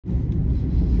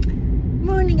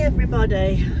morning,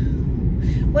 everybody.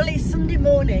 Well, it's Sunday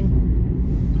morning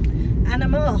and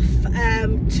I'm off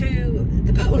to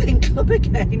the bowling club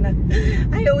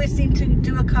again. I always seem to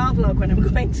do a car vlog when I'm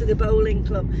going to the bowling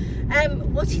club.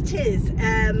 What it is,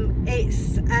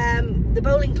 it's the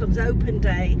bowling club's open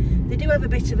day. They do have a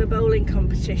bit of a bowling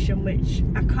competition, which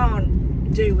I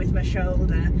can't do with my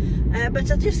shoulder,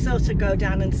 but I just sort of go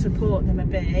down and support them a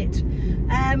bit.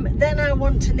 Then I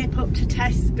want to nip up to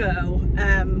Tesco,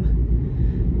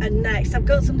 and next I've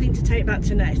got something to take back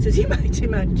to Next, as you might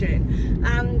imagine,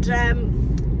 and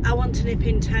I want to nip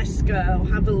in Tesco,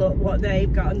 have a look what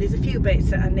they've got, and there's a few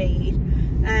bits that I need.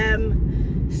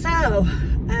 So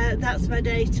that's my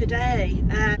day today.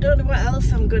 I don't know what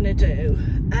else I'm gonna do.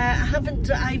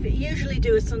 I usually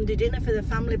do a Sunday dinner for the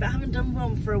family, but I haven't done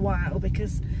one for a while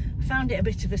because I found it a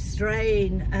bit of a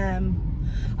strain.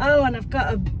 Oh, and I've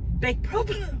got a big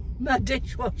problem. My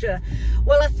dishwasher,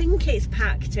 well, I think it's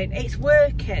packed in, it's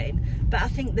working, but I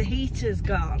think the heater's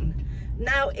gone.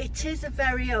 Now, it is a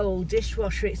very old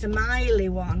dishwasher, it's a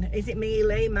Miele one. Is it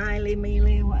Miele,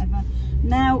 whatever.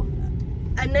 Now,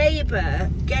 a neighbour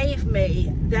gave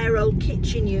me their old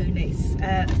kitchen units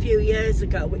a few years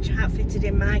ago, which I have fitted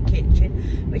in my kitchen,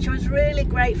 which I was really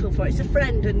grateful for. It's a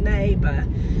friend and neighbour,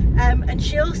 and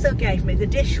she also gave me the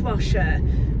dishwasher,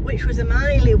 which was a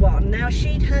Miele one. Now,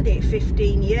 she'd had it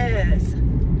 15 years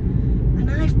and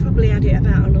I've probably had it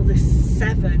about another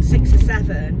 6 or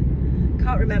 7.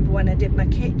 Can't remember when I did my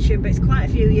kitchen, but it's quite a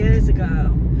few years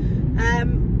ago.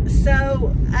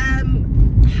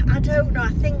 I don't know, I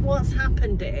think what's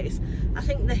happened is I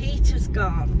think the heater's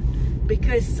gone,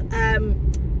 because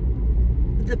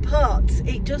the pot,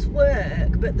 it does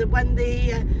work, but when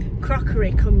the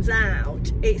crockery comes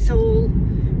out, it's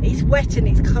wet and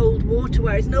it's cold water,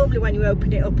 whereas normally when you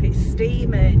open it up it's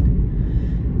steaming.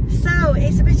 So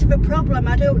it's a bit of a problem.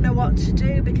 I don't know what to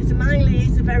do, because the Miele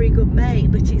is a very good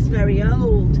make, but it's very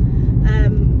old.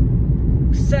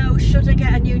 So should I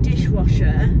get a new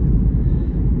dishwasher,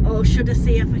 or should I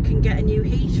see if I can get a new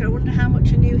heater? I wonder how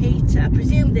much a new heater. I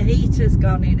presume the heater's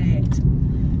gone in it,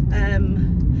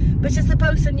 but I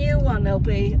suppose a new one will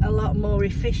be a lot more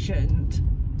efficient.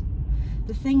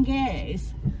 The thing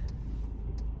is,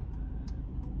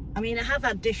 I mean, I have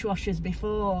had dishwashers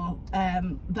before,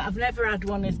 but I've never had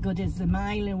one as good as the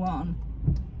Miele one.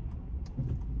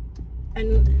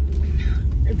 And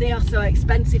they are so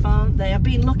expensive, aren't they? I've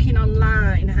been looking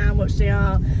online how much they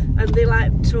are, and they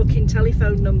like talking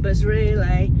telephone numbers,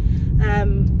 really.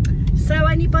 So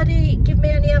anybody give me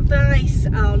any advice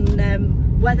on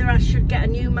whether I should get a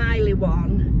new Miele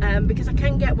one, because I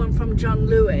can get one from John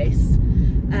Lewis.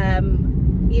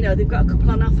 You know, they've got a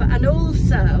couple on offer. And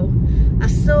also I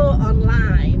saw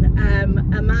online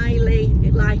a Miele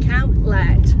like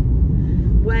outlet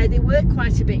where they were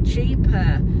quite a bit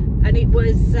cheaper, and it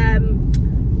was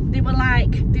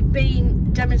they'd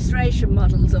been demonstration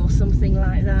models or something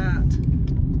like that.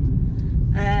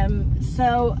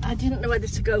 So I didn't know whether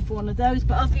to go for one of those,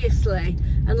 but obviously,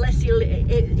 unless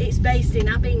it's based in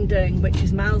Abingdon, which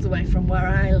is miles away from where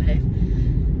I live,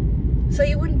 so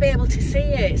you wouldn't be able to see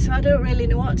it. So I don't really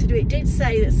know what to do. It did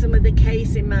say that some of the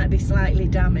casing might be slightly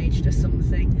damaged or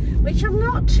something, which I'm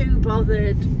not too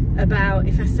bothered about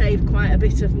if I save quite a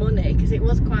bit of money, because it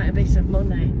was quite a bit of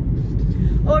money.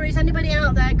 Or is anybody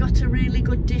out there got a really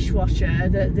good dishwasher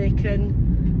that they can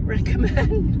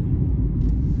recommend?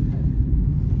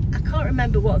 I can't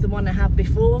remember what the one I had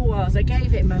before was. I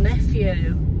gave it my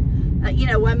nephew. You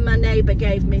know, when my neighbour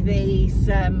gave me these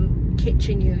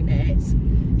kitchen units,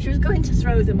 she was going to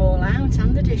throw them all out,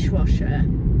 and the dishwasher.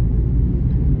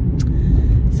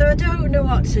 So I don't know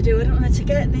what to do. I don't know to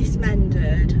get this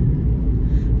mended,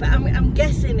 but I'm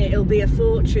guessing it'll be a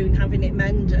fortune having it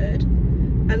mended.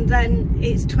 And then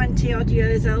it's 20 odd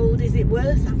years old. Is it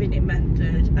worth having it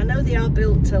mended? I know they are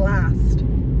built to last.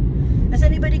 Has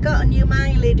anybody got a new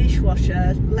Miele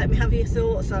dishwasher? Let me have your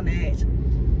thoughts on it.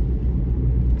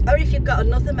 Or if you've got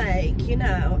another make, you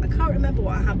know. I can't remember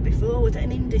what I had before. Was it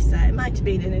an Indiset? It might have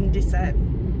been an Indiset.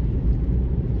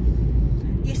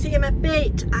 You see, I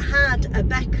had a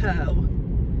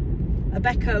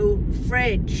Beko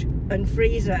fridge and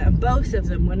freezer, and both of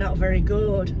them were not very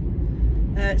good.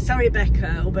 Sorry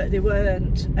Beko, but they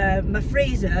weren't. My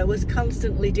freezer was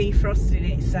constantly defrosting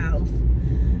itself.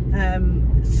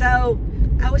 So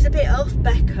I was a bit off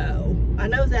Beko. I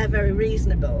know they're very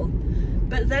reasonable.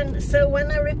 But then, so when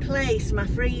I replaced my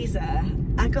freezer,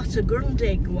 I got a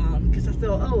Grundig one, because I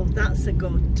thought, oh, that's a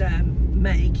good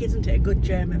make, isn't it? A good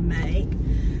German make.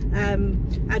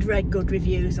 I'd read good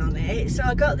reviews on it, so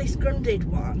I got this Grundig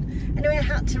one. Anyway, I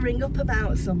had to ring up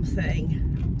about something,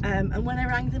 and when I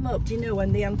rang them up, do you know,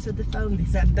 when they answered the phone, they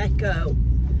said Beko.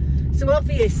 So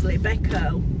obviously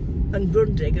Beko and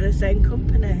Grundig are the same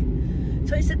company.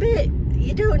 So it's a bit,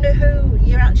 you don't know who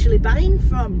you're actually buying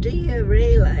from, do you,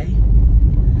 really?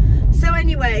 So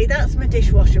anyway, that's my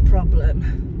dishwasher problem.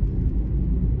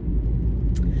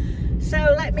 So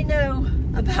let me know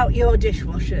about your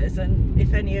dishwashers and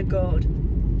if any are good.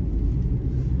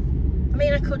 I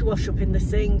mean, I could wash up in the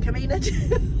sink. I mean, I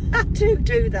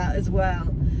do that as well.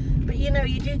 But you know,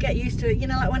 you do get used to it. You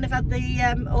know, like when I've had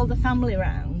the all the family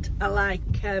round, I like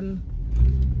and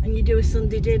you do a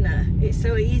Sunday dinner, it's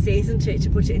so easy, isn't it,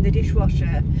 to put it in the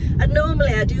dishwasher. And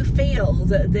normally I do feel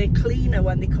that they're cleaner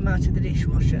when they come out of the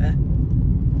dishwasher.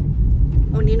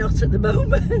 Only not at the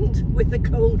moment with the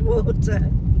cold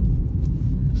water.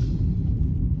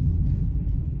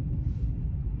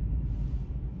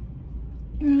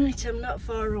 Right, I'm not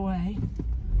far away.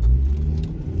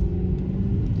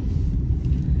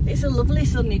 It's a lovely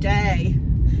sunny day.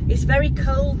 It's very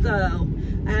cold though.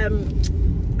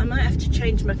 I might have to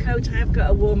change my coat. I have got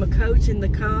a warmer coat in the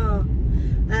car.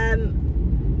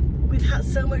 We've had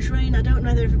so much rain, I don't know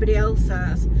whether everybody else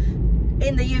has.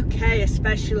 In the UK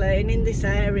especially, and in this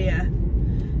area,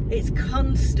 it's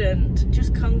constant,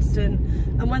 just constant.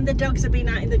 And when the dogs have been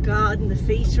out in the garden, the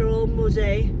feet are all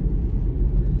muddy.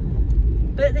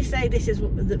 But they say this is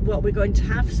what we're going to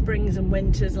have, springs and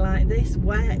winters like this,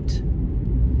 wet.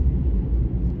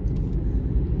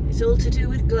 It's all to do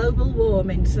with global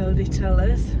warming, so they tell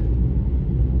us.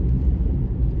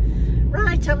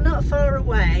 Right, I'm not far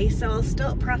away, so I'll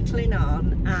stop prattling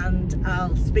on and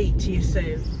I'll speak to you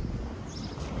soon.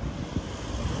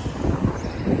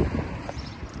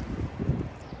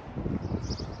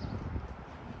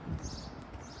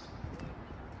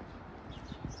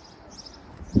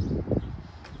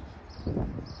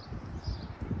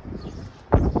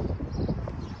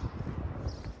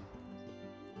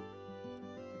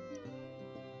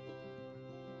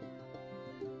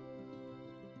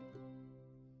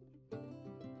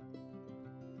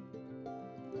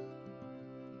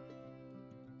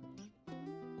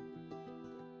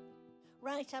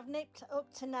 Right, I've nipped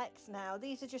up to Next now.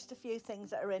 These are just a few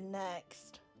things that are in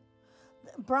Next.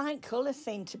 Bright colours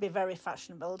seem to be very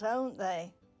fashionable, don't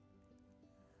they?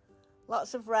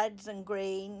 Lots of reds and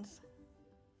greens.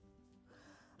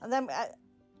 And then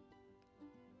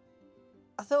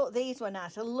I thought these were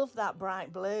nice. I love that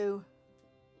bright blue.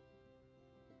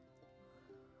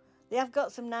 They have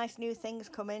got some nice new things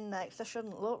coming Next. I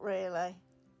shouldn't look really.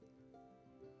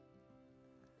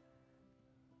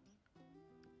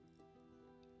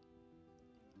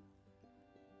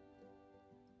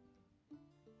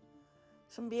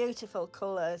 Some beautiful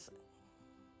colours.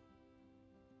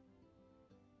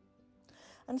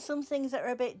 And some things that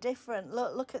are a bit different.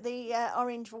 Look at the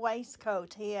orange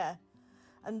waistcoat here.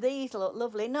 And these look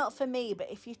lovely. Not for me,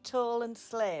 but if you're tall and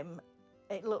slim,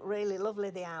 it looked really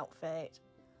lovely, the outfit.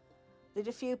 There's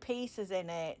a few pieces in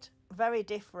it. Very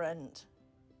different.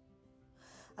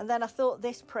 And then I thought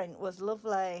this print was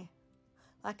lovely.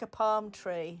 Like a palm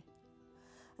tree.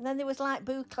 And then there was like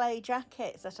boucle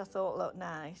jackets that I thought looked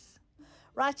nice.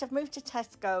 Right, I've moved to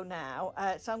Tesco now,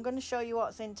 so I'm going to show you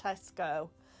what's in Tesco.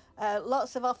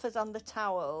 Lots of offers on the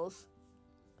towels.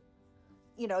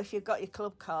 You know, if you've got your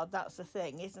club card, that's the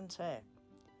thing, isn't it?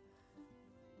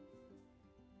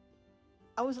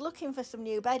 I was looking for some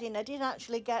new bedding. I did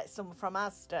actually get some from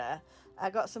Asda. I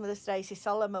got some of the Stacey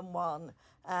Solomon one,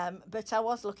 but I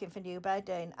was looking for new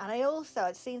bedding. And I also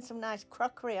had seen some nice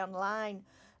crockery online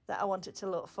that I wanted to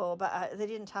look for, but they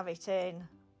didn't have it in.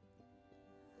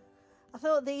 I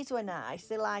thought these were nice.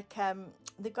 They're like,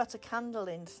 they've got a candle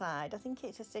inside. I think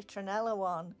it's a citronella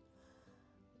one.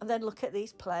 And then look at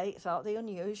these plates, aren't they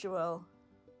unusual?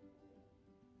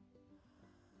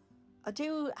 I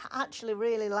do actually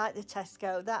really like the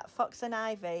Tesco. That Fox and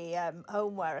Ivy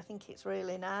homeware, I think it's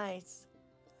really nice.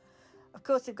 Of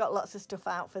course, they've got lots of stuff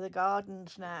out for the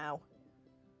gardens now.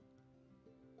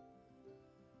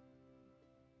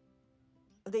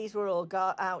 These were all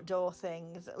outdoor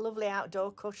things. Lovely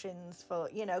outdoor cushions for,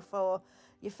 you know, for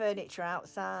your furniture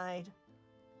outside.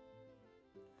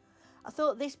 I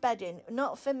thought this bedding,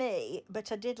 not for me,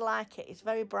 but I did like it. It's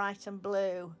very bright and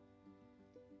blue.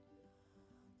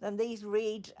 Then these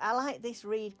reed, I like this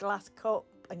reed glass cup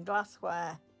and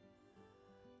glassware.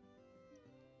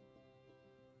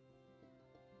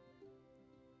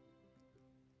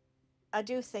 I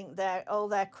do think all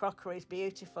their crockery is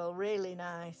beautiful, really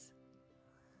nice.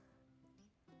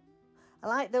 I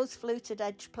like those fluted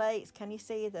edge plates. Can you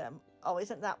see them? Oh,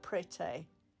 isn't that pretty?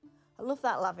 I love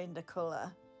that lavender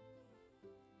colour.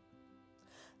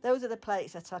 Those are the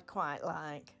plates that I quite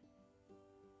like.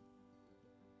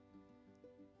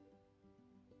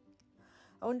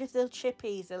 I wonder if they'll chip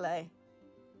easily.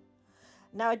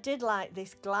 Now, I did like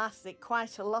this glass. It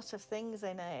quite a lot of things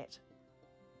in it.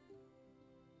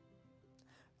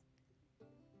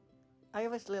 I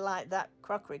obviously like that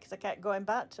crockery because I kept going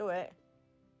back to it.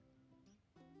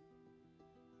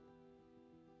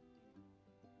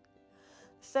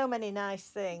 So many nice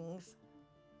things.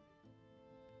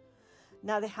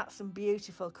 Now they had some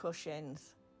beautiful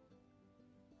cushions.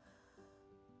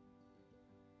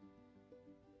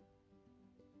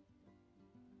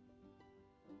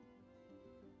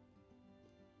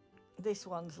 This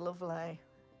one's lovely.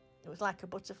 It was like a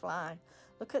butterfly.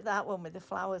 Look at that one with the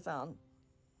flowers on.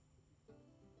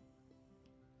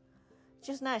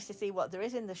 Just nice to see what there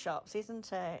is in the shops,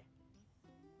 isn't it?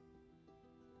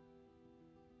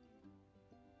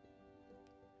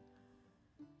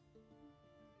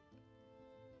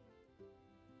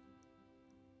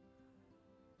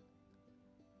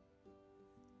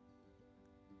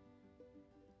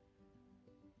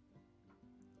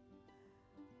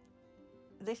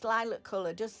 This lilac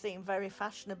colour does seem very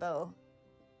fashionable.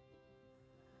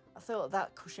 I thought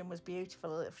that cushion was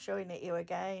beautiful. I'm showing it you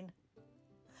again.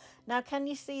 Now, can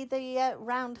you see the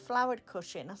round flowered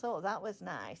cushion? I thought that was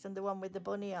nice, and the one with the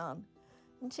bunny on.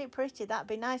 Isn't it pretty? That'd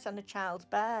be nice on a child's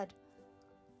bed.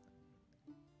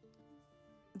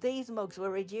 These mugs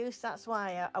were reduced, that's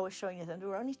why I was showing you them. They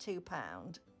were only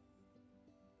 £2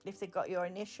 if they got your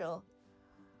initial.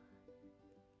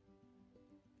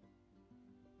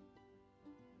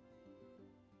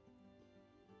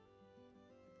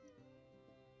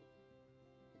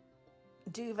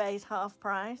 Duvets half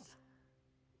price.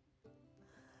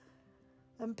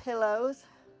 And pillows.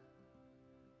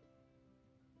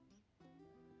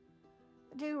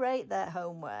 I do rate their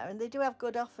homeware, and they do have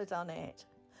good offers on it.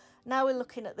 Now we're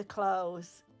looking at the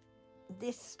clothes.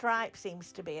 This stripe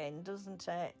seems to be in, doesn't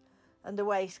it? And the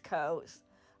waistcoats.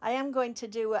 I'm going to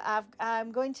do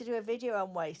a video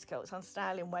on waistcoats, on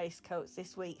styling waistcoats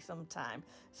this week sometime.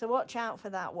 So watch out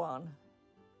for that one.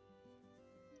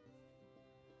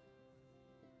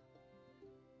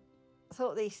 I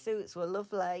thought these suits were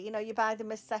lovely. You know, you buy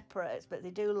them as separates, but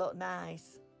they do look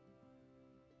nice.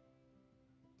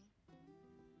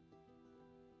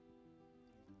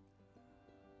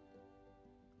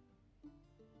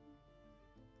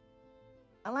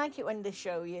 I like it when they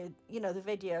show you, you know, the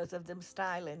videos of them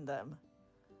styling them.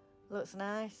 Looks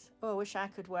nice. Oh, I wish I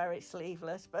could wear it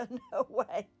sleeveless, but no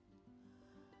way.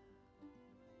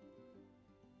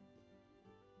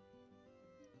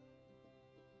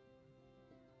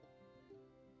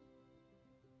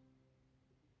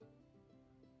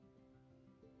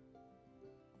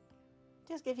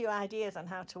 Just give you ideas on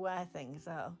how to wear things,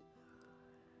 though.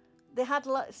 They had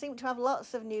seem to have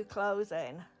lots of new clothes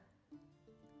in.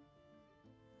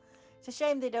 It's a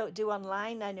shame they don't do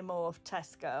online anymore,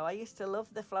 Tesco. I used to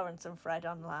love the Florence and Fred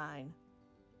online.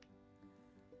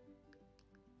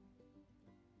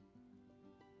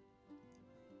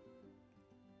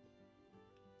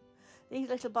 These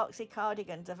little boxy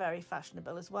cardigans are very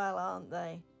fashionable as well, aren't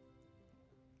they?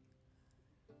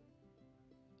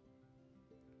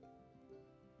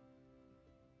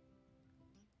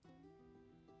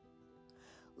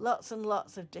 Lots and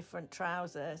lots of different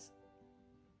trousers.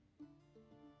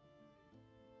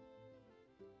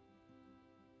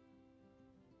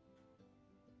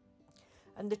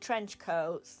 And the trench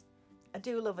coats. I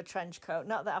do love a trench coat.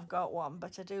 Not that I've got one,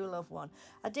 but I do love one.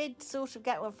 I did sort of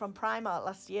get one from Primark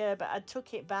last year, but I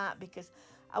took it back because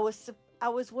I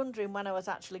was wondering when I was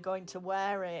actually going to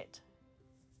wear it.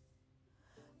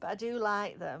 But I do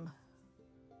like them.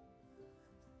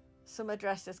 Summer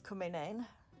dresses coming in.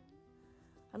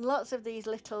 And lots of these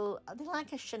little, they're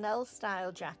like a Chanel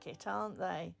style jacket, aren't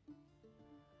they?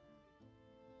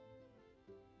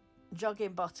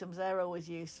 Jogging bottoms, they're always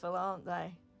useful, aren't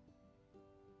they?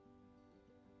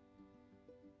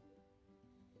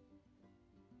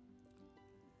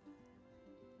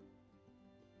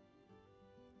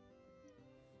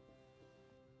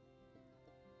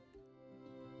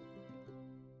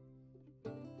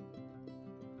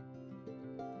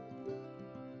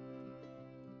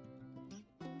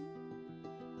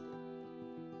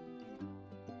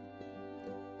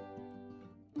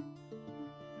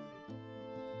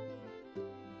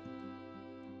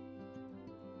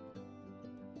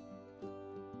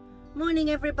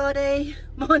 Morning everybody,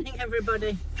 morning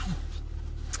everybody.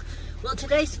 Well,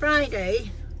 today's Friday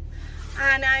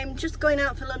and I'm just going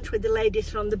out for lunch with the ladies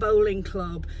from the bowling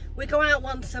club. We go out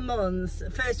once a month,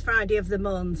 first Friday of the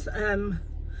month.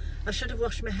 I should have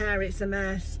washed my hair, it's a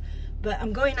mess, but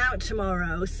I'm going out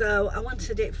tomorrow, so I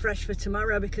wanted it fresh for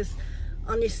tomorrow because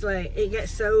honestly it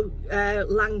gets so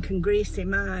lank and greasy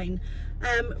mine.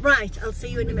 Right, I'll see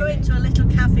you in a minute. We're going to a little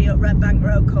cafe up Red Bank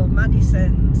Road called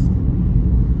Madison's.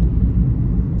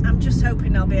 I'm just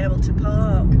hoping I'll be able to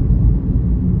park.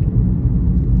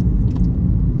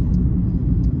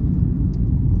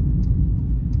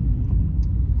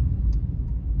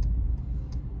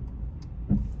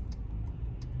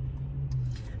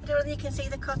 I don't know whether you can see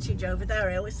the cottage over there.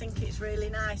 I always think it's really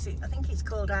nice. I think it's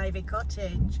called Ivy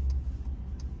Cottage.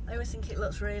 I always think it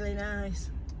looks really nice.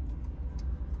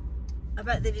 I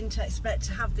bet they didn't expect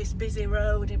to have this busy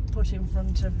road put in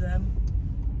front of them.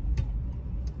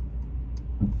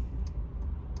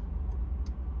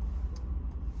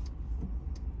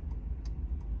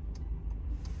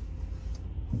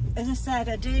 As I said,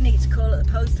 I do need to call at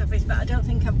the post office, but I don't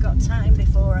think I've got time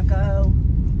before I go.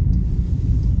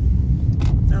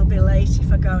 I'll be late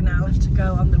if I go now. I'll have to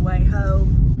go on the way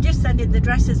home. I'm just sending the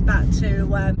dresses back to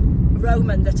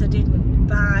Roman that I didn't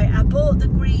buy. I bought the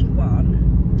green one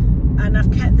and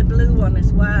I've kept the blue one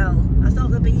as well. I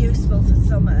thought they'd be useful for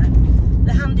summer.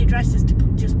 The handy dresses to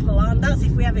just pull on. That's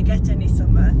if we ever get any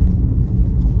summer.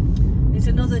 It's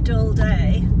another dull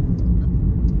day.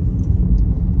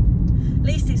 At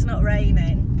least it's not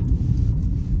raining.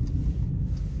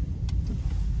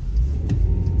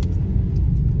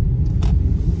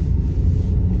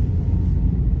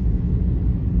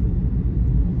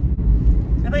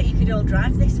 I bet you could all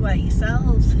drive this way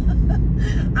yourselves.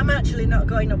 I'm actually not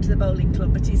going up to the bowling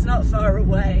club, but it's not far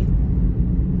away.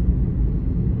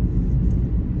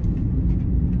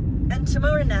 And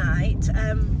tomorrow night,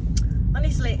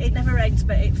 honestly, it never rains,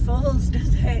 but it falls,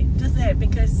 does it?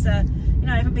 Because you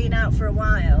know, I haven't been out for a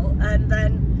while, and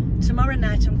then tomorrow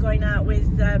night I'm going out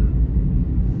with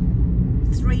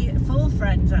 4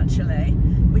 friends actually.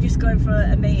 We're just going for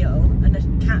a meal and a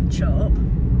catch up.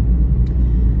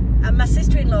 And my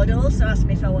sister-in-law also asked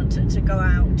me if I wanted to go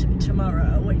out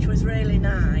tomorrow, which was really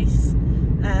nice.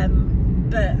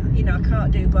 But you know, I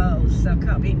can't do both, so I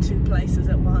can't be in 2 places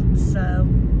at once. So,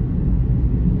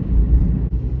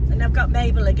 and I've got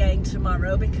Mabel again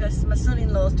tomorrow because my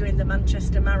son-in-law's doing the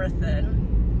Manchester Marathon.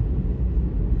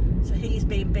 So he's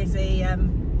been busy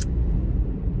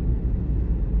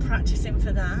practicing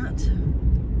for that.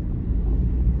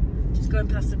 Just going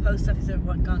past the post office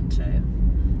everyone gone to.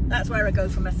 That's where I go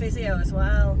for my physio as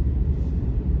well.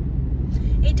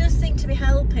 It does seem to be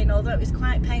helping, although it was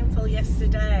quite painful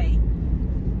yesterday.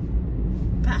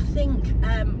 But I think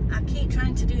I keep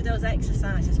trying to do those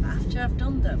exercises, but after I've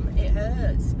done them, it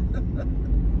hurts.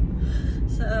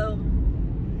 So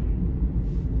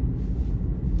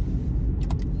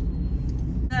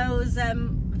those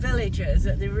villagers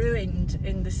that they ruined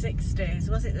in the 60s,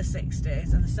 was it the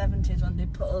 60s or the 70s, when they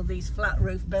put all these flat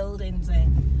roof buildings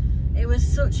in? It was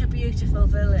such a beautiful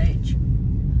village.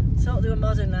 Thought they were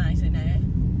modernising it.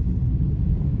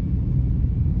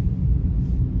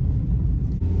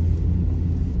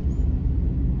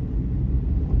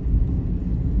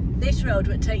 This road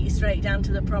would take you straight down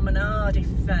to the promenade if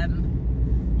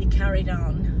you carried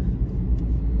on.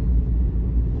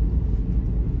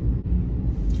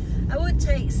 I would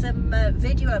take some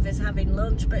video of us having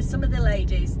lunch, but some of the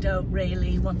ladies don't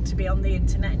really want to be on the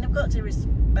internet, and I've got to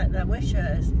respect their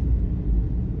wishes.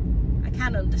 I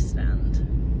can understand.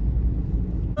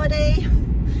 Buddy,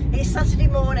 it's Saturday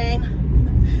morning.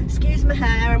 Excuse my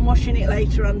hair, I'm washing it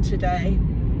later on today.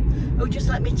 Oh, just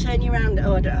let me turn you around.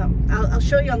 Oh, I'll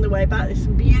show you on the way back. There's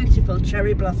some beautiful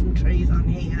cherry blossom trees on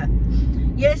here.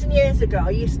 Years and years ago,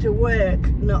 I used to work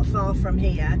not far from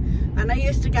here, and I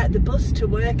used to get the bus to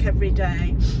work every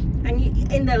day.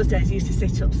 And in those days, I used to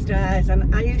sit upstairs,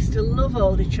 and I used to love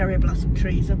all the cherry blossom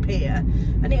trees up here,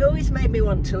 and it always made me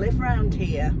want to live around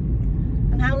here.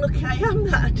 And how lucky I am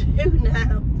that I do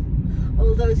now,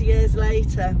 all those years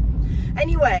later.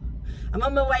 Anyway, I'm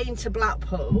on my way into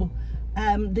Blackpool.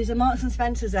 There's a Marks and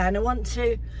Spencer's there, and I want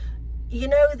to, you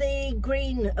know, the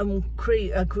green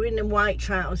and white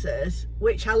trousers,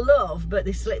 which I love, but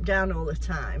they slip down all the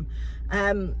time.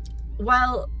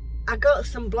 Well, I got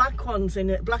some black ones in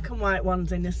it, black and white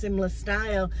ones in a similar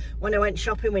style when I went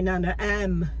shopping with Nana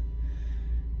M.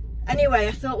 Anyway,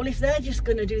 I thought, well, if they're just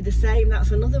going to do the same,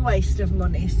 that's another waste of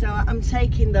money. So I'm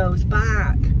taking those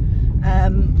back.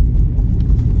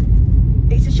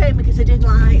 It's a shame because I did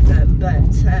like them,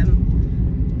 but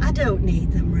I don't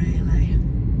need them really.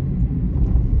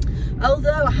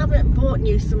 Although I haven't bought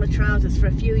new summer trousers for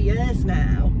a few years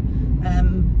now.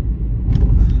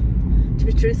 To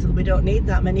be truthful, we don't need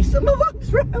that many summer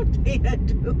ones around here,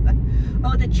 do we?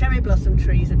 Oh, the cherry blossom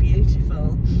trees are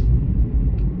beautiful.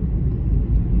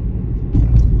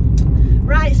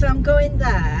 Right, so I'm going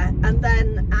there, and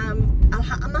then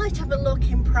I might have a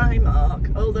look in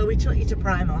Primark, although we took you to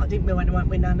Primark, didn't we, when I went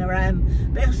with Nana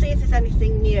but I'll see if there's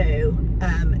anything new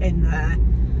in there.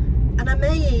 And I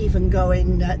may even go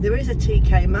in, there is a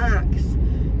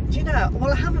TKMaxx. Do you know,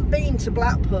 well, I haven't been to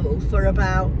Blackpool for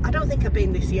about, I don't think I've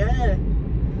been this year.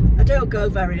 I don't go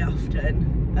very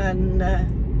often, and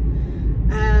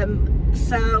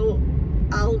so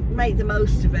I'll make the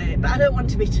most of it, but I don't want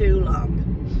to be too long.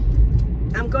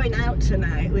 I'm going out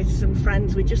tonight with some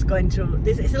friends. We're just going to,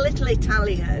 it's a little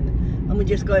Italian, and we're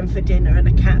just going for dinner and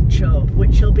a catch up,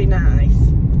 which will be nice,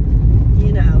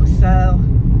 you know. So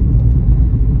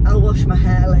I'll wash my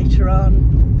hair later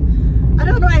on. I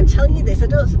don't know why I'm telling you this. I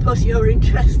don't suppose you're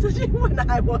interested in when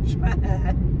I wash my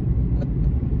hair.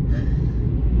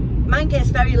 Mine gets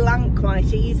very lank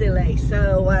quite easily,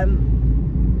 so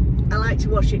I like to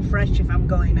wash it fresh if I'm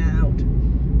going out.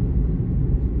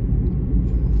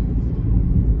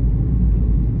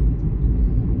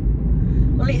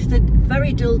 Well, it's a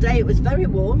very dull day. It was very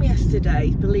warm yesterday,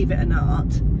 believe it or not.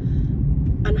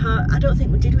 And I don't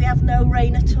think, did we have no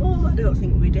rain at all? I don't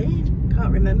think we did. Can't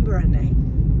remember any.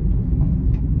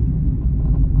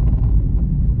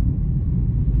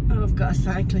 Oh, I've got a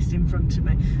cyclist in front of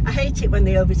me. I hate it when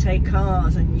they overtake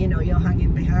cars and, you know, you're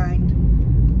hanging behind.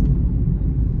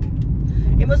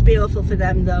 It must be awful for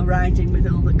them though, riding with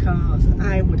all the cars.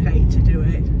 I would hate to do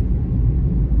it.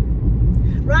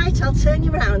 Right, I'll turn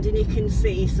you around and you can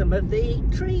see some of the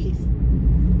trees.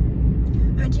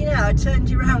 And you know, I turned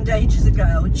you around ages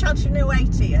ago, chatting away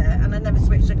to you, and I never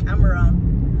switched the camera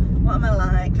on. What am I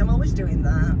like? I'm always doing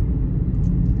that.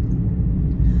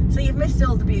 So you've missed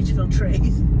all the beautiful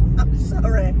trees. I'm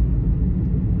sorry.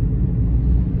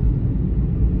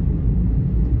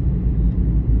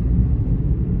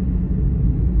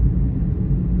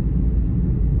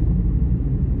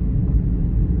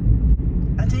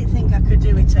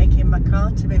 Do with taking my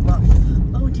car to be washed.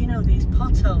 Oh, do you know these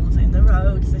potholes in the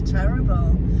roads? They're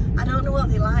terrible. I don't know what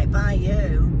they're like by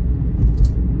you.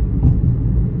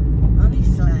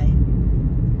 Honestly.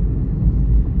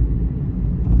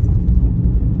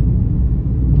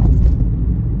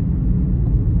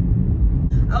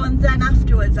 Oh, and then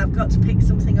afterwards I've got to pick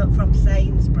something up from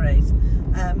Sainsbury's.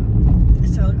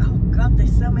 So, oh God,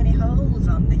 there's so many holes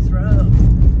on this road.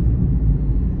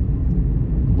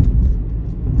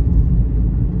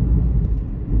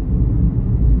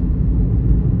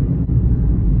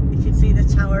 See the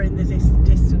tower in the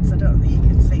distance. I don't think you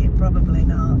can see it, probably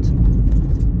not.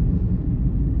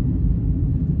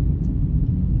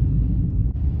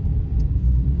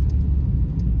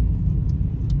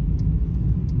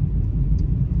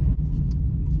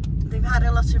 They've had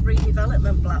a lot of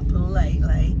redevelopment, Blackpool,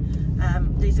 lately.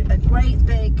 There's a great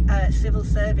big civil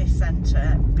service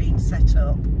centre being set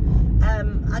up.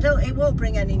 It won't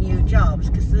bring any new jobs,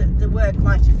 because there were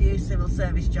quite a few civil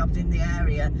service jobs in the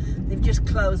area. They've just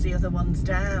closed the other ones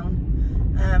down.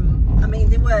 I mean,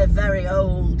 they were very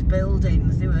old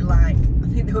buildings. They were like, I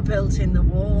think they were built in the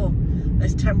war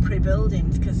as temporary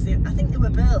buildings, because I think they were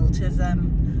built as a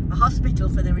hospital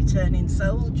for the returning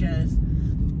soldiers.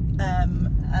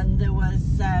 And there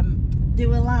was, they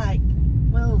were like,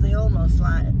 well, they almost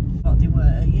like what they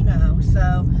were, you know.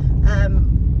 So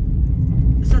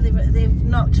so they've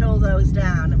knocked all those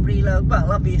down and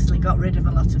well, obviously got rid of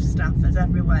a lot of staff, as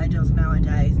everywhere does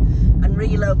nowadays, and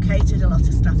relocated a lot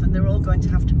of staff, and they're all going to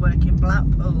have to work in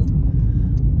Blackpool,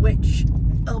 which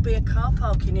will be a car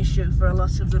parking issue for a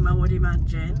lot of them, I would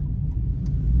imagine.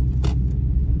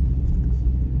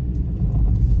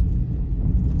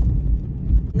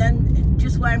 And then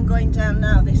just where I'm going down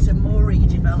now, there's some more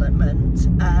redevelopment.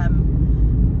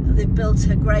 They've built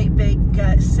a great big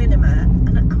cinema,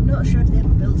 and I'm not sure if they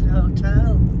haven't built a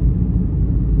hotel.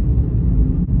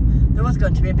 There was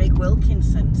going to be a big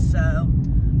Wilkinson's, so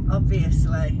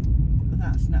obviously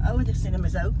that's not. Oh, the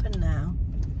cinema's open now.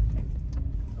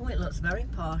 Oh, it looks very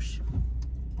posh.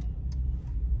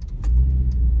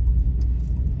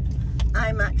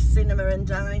 IMAX Cinema and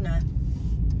Diner.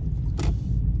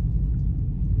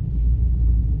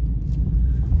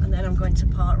 And then I'm going to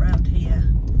park round here.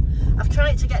 I've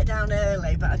tried to get down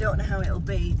early, but I don't know how it'll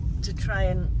be to try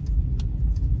and,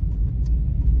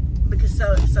 because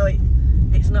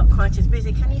it's not quite as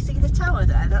busy. Can you see the tower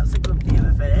there? That's a good view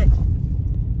of it.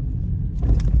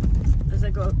 As I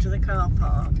go up to the car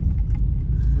park,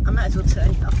 I might as well turn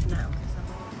it off now.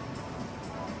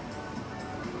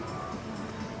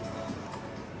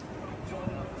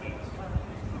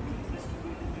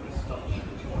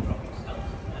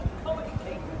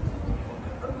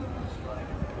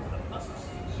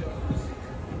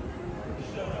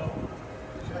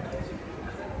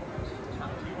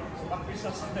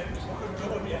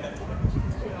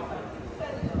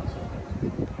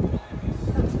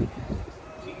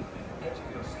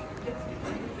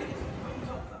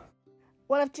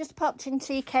 Well, I've just popped in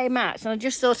TKMaxx and I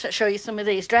just thought I'd show you some of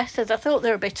these dresses. I thought they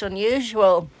were a bit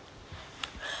unusual.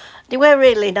 They were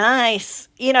really nice.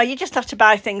 You know, you just have to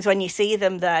buy things when you see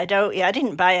them there, don't you? I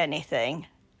didn't buy anything,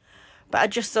 but I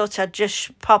just thought I'd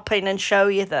just pop in and show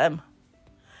you them.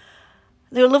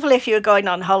 They were lovely if you were going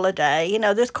on holiday. You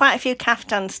know, there's quite a few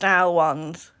caftan style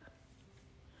ones.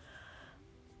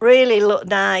 Really look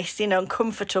nice, you know, and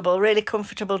comfortable. Really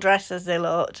comfortable dresses they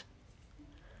looked.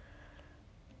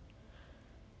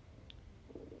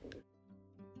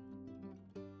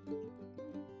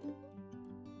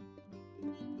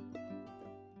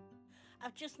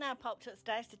 I've just now popped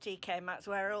upstairs to TKMaxx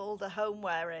where all the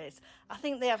homeware is. I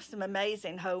think they have some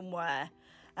amazing homeware.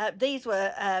 These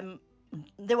were,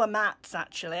 they were mats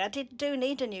actually. I do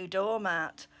need a new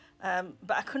doormat,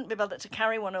 but I couldn't be bothered to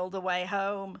carry one all the way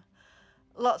home.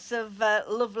 Lots of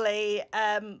lovely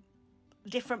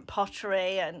different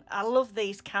pottery, and I love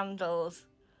these candles.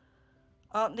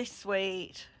 Aren't they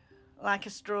sweet? Like a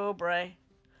strawberry.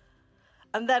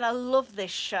 And then I love this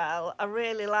shell. I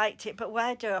really liked it, but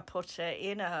where do I put it,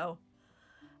 you know?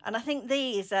 And I think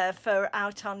these are for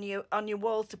out on your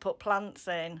wall to put plants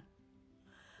in.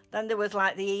 Then there was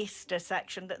like the Easter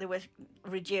section that they were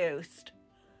reduced.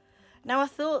 Now I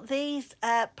thought these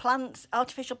plants,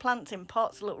 artificial plants in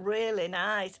pots, look really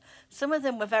nice. Some of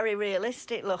them were very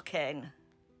realistic looking.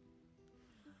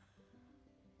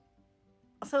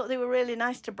 I thought they were really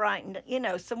nice to brighten, you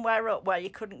know, somewhere up where you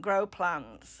couldn't grow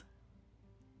plants.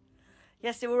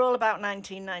 Yes, they were all about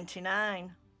 £19.99.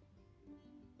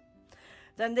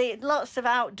 Then lots of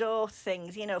outdoor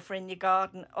things, you know, for in your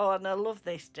garden. Oh, and I love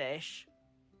this dish.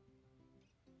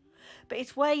 But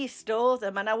it's where you store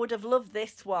them, and I would have loved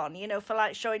this one, you know, for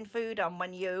like showing food on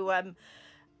when you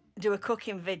do a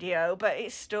cooking video, but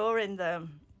it's storing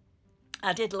them.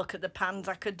 I did look at the pans.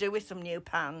 I could do with some new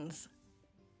pans.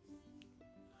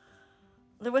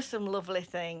 There were some lovely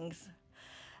things.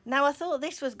 Now, I thought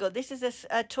this was good. This is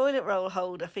a toilet roll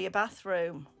holder for your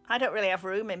bathroom. I don't really have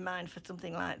room in mind for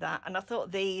something like that, and I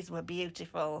thought these were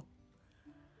beautiful.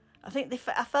 I think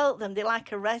I felt them. They're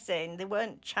like a resin. They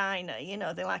weren't china, you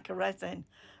know, they're like a resin.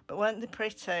 But weren't they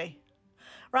pretty?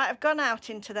 Right, I've gone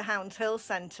out into the Hounds Hill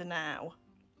Centre now.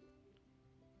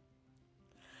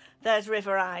 There's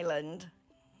River Island.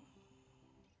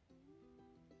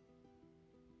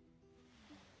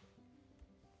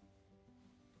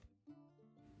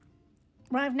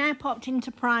 Right, I've now popped into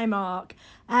Primark.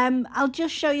 I'll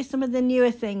just show you some of the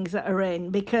newer things that are in,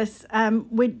 because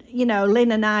you know,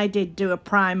 Lynn and I did do a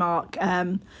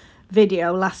Primark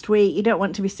video last week. You don't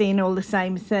want to be seeing all the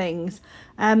same things.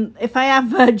 If I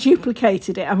have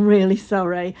duplicated it, I'm really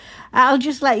sorry. I'll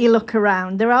just let you look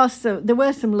around. There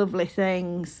were some lovely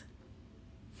things.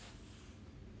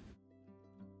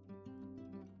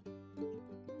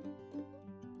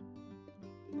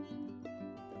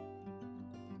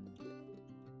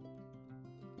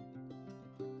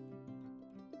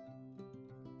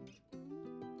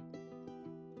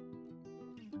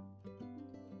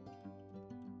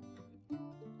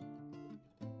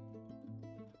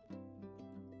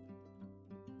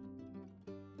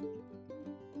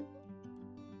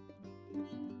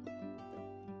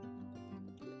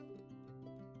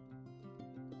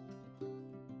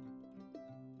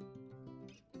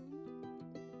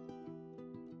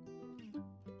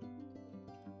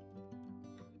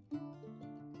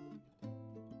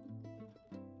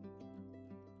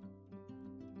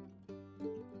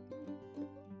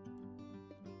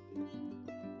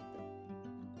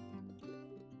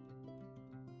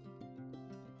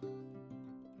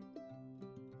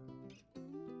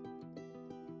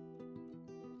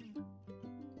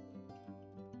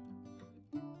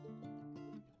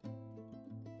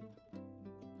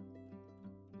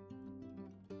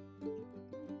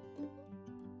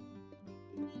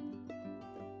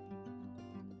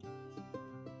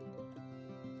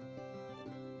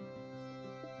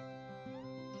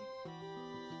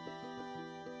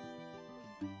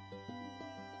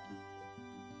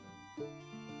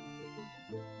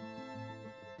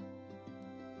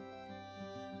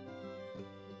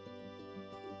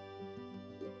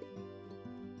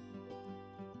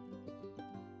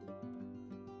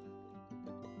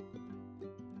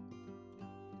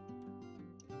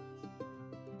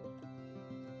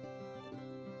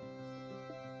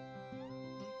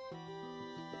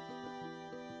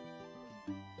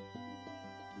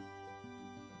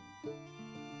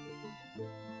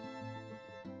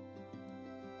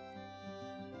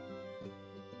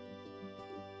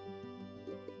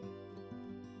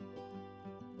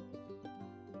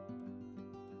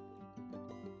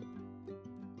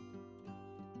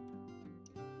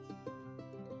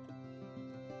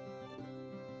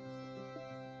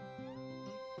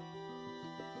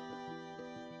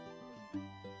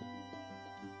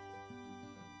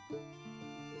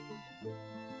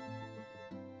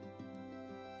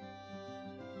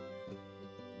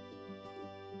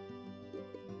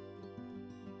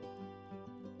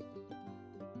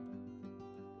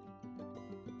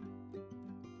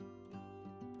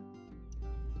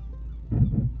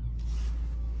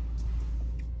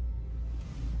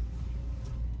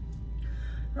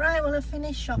 Right, well, I've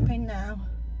finished shopping now.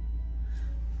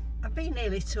 I've been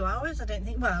nearly 2 hours. I didn't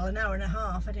think, well, an hour and a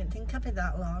half. I didn't think I'd be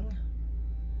that long.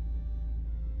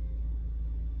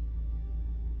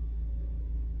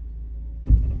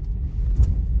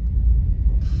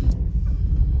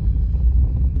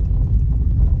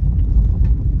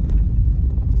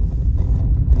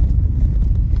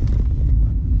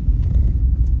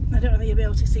 I don't know if you'll be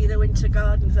able to see the winter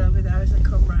gardens over there as I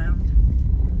come round.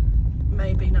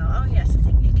 Maybe not. Oh yes, I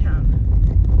think you can.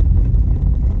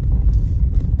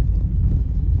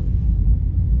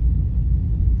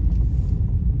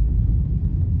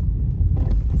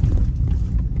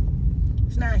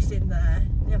 It's nice in there.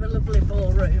 They have a lovely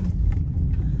ballroom.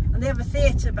 And they have a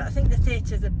theatre, but I think the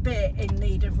theatre's a bit in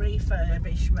need of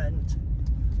refurbishment.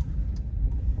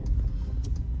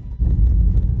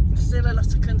 Still a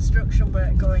lot of construction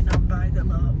work going on by the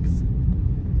looks.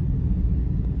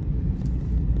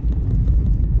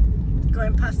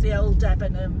 Going past the old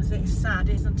Debenhams, it's sad,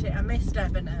 isn't it? I miss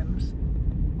Debenhams.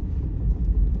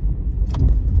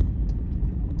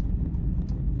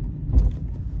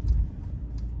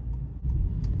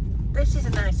 This is a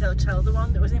nice hotel, the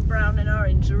one that was in brown and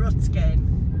orange,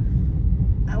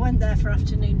 Ruskin. I went there for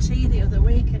afternoon tea the other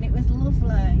week and it was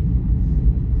lovely.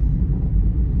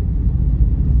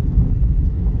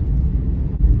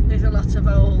 There's a lot of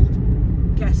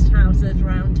old guest houses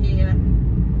around here.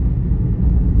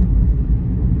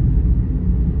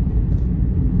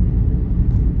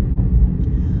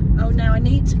 Oh, now I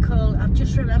need to call, I've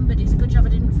just remembered, it's a good job I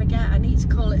didn't forget, I need to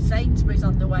call at Sainsbury's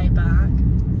on the way back.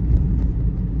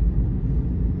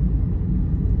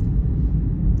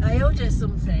 I ordered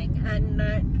something and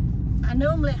I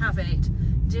normally have it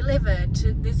delivered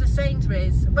to, there's a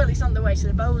Sainsbury's, well, it's on the way to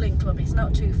the bowling club, it's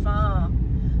not too far.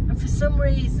 And for some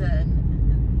reason,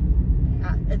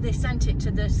 they sent it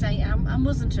to the I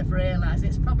mustn't have realised,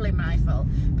 it's probably my fault,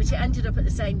 but it ended up at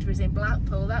the Sainsbury's in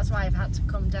Blackpool. That's why I've had to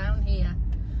come down here.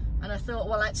 And I thought,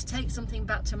 well, I had to take something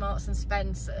back to Marks and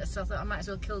Spencer, so I thought I might as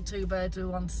well kill 2 birds with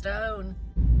 1 stone.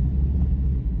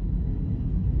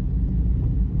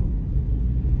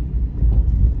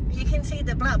 You can see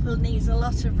that Blackpool needs a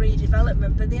lot of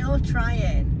redevelopment, but they are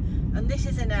trying. And this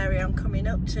is an area I'm coming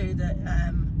up to that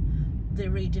they're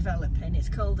redeveloping. It's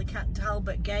called the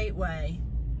Talbot Gateway.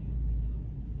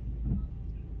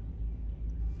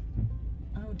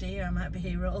 Oh dear, I might be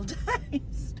here all day.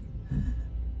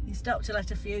 He stopped to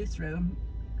let a few through and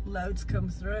loads come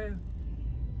through.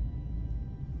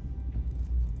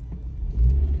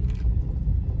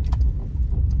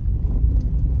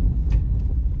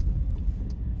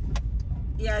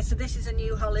 Yeah, so this is a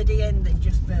new Holiday Inn they've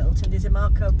just built, and there's a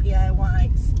Marco Pierre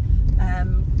White's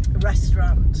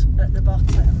restaurant at the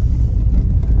bottom.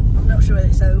 I'm not sure whether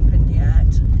it's opened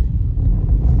yet.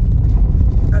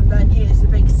 And then here's the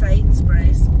big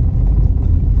Sainsbury's.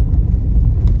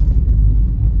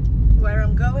 Where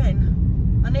I'm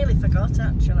going. I nearly forgot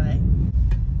actually.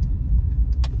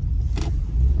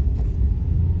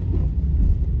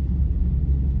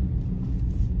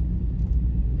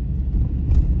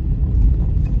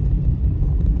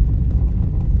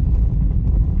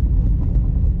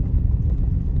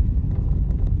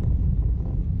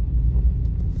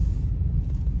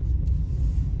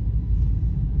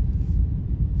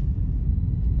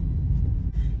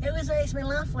 It makes me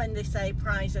laugh when they say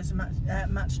prices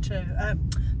match to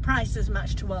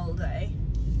Aldi.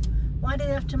 Why do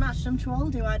they have to match them to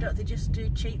Aldi? Why don't they just do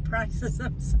cheap prices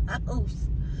themselves?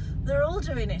 They're all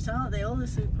doing it, aren't they? All the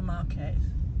supermarkets.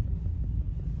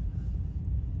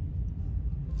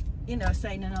 You know,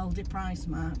 saying an Aldi price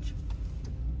match.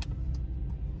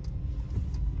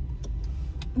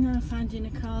 Now finding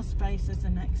a car space is the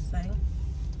next thing.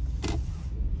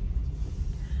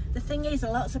 The thing is,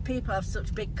 lots of people have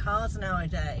such big cars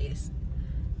nowadays.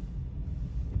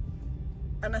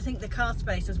 And I think the car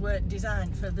spaces weren't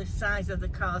designed for the size of the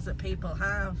cars that people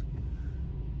have.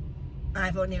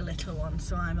 I've only a little one,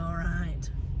 so I'm all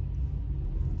right.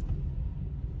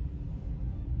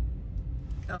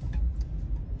 Oh.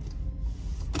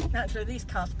 Actually, these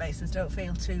car spaces don't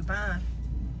feel too bad.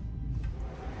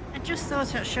 I just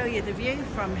thought I'd show you the view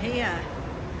from here.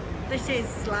 This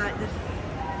is like the...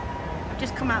 I've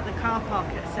just come out the car park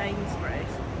at Sainsbury's.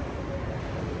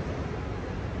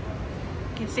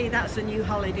 You can see that's a new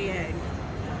Holiday Inn.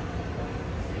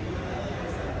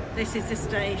 This is the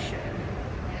station.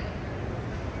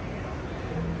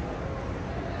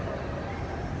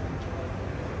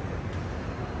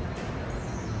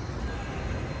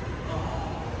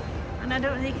 And I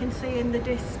don't think you can see in the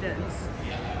distance.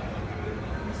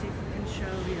 Let me see if I can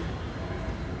show you.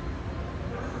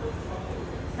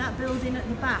 That building at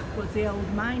the back was the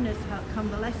old miners'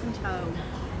 convalescent home.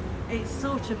 It's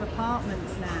sort of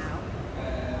apartments now.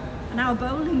 And our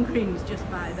bowling green's just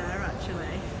by there,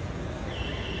 actually.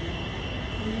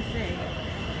 Can you see?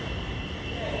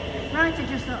 Right, I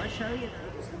just thought I'd show you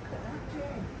those. Look at that,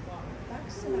 Jane.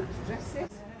 Thanks so much. Dresses.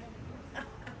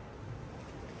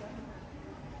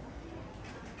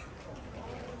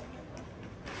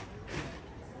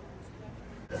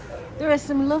 There are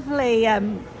some lovely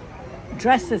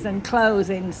dresses and clothes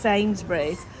in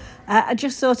Sainsbury's. I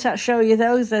just thought I'd show you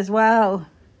those as well.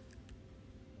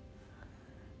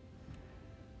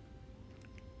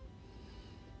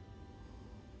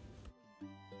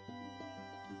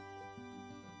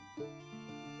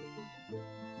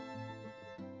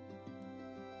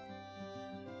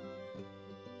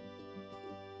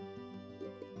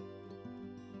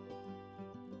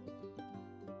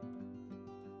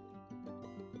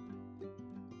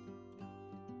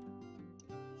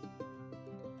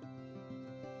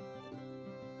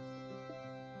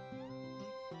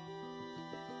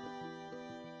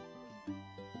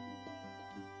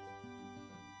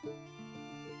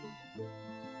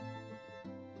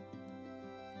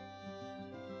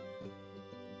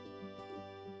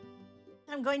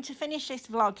 I'm going to finish this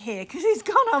vlog here because it's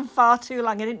gone on far too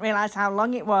long. I didn't realise how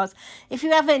long it was. If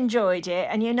you have enjoyed it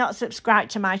and you're not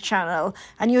subscribed to my channel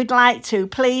and you'd like to,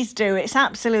 please do. It's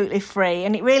absolutely free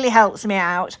and it really helps me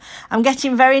out. I'm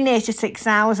getting very near to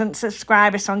 6,000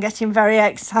 subscribers, so I'm getting very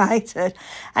excited.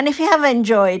 And if you have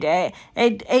enjoyed it,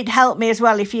 it'd help me as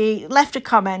well if you left a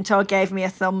comment or gave me a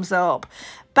thumbs up.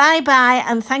 Bye bye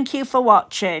and thank you for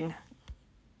watching.